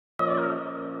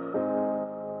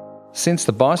Since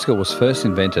the bicycle was first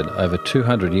invented over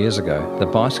 200 years ago, the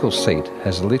bicycle seat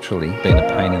has literally been a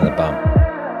pain in the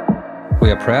bum. We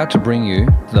are proud to bring you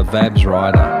the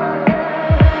vabsRider.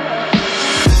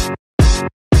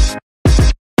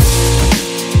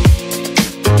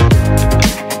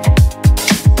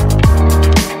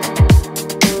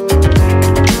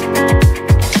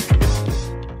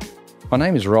 My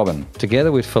name is Robin.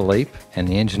 Together with Philippe and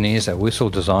the engineers at Whistle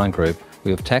Design Group, we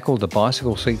have tackled the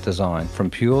bicycle seat design from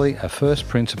purely a first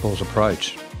principles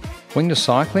approach. When you're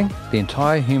cycling, the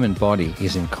entire human body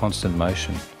is in constant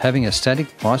motion. Having a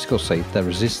static bicycle seat that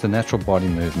resists the natural body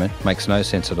movement makes no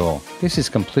sense at all. This is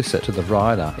complicit to the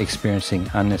rider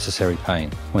experiencing unnecessary pain.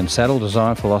 When saddle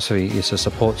design philosophy is to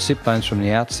support sit bones from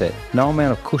the outset, no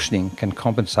amount of cushioning can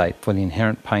compensate for the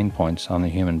inherent pain points on the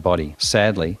human body.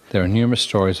 Sadly, there are numerous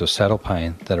stories of saddle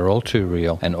pain that are all too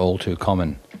real and all too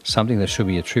common, something that should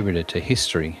be attributed to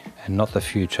history and not the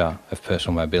future of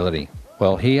personal mobility.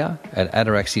 Well, here at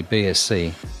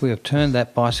ataraxyBSC, we have turned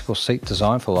that bicycle seat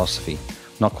design philosophy,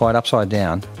 not quite upside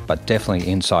down, but definitely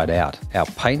inside out. Our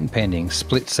patent-pending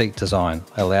split seat design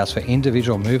allows for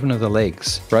individual movement of the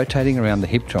legs, rotating around the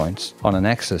hip joints on an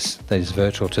axis that is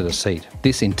virtual to the seat.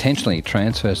 This intentionally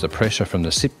transfers the pressure from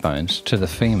the sit bones to the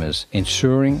femurs,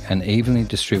 ensuring an evenly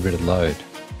distributed load.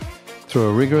 Through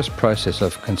a rigorous process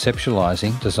of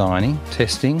conceptualizing, designing,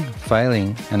 testing,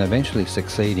 failing, and eventually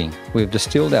succeeding, we have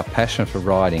distilled our passion for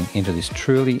riding into this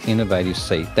truly innovative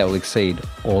seat that will exceed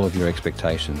all of your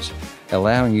expectations,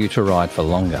 allowing you to ride for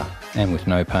longer and with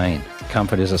no pain.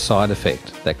 Comfort is a side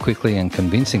effect that quickly and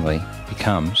convincingly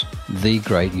becomes the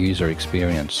great user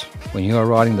experience. When you are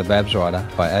riding the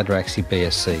vabsRider by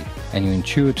ataraxyBSC and you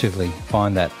intuitively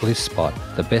find that bliss spot,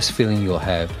 the best feeling you'll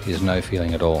have is no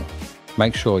feeling at all.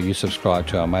 Make sure you subscribe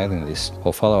to our mailing list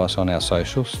or follow us on our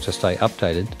socials to stay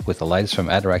updated with the latest from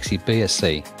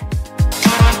ataraxyBSC.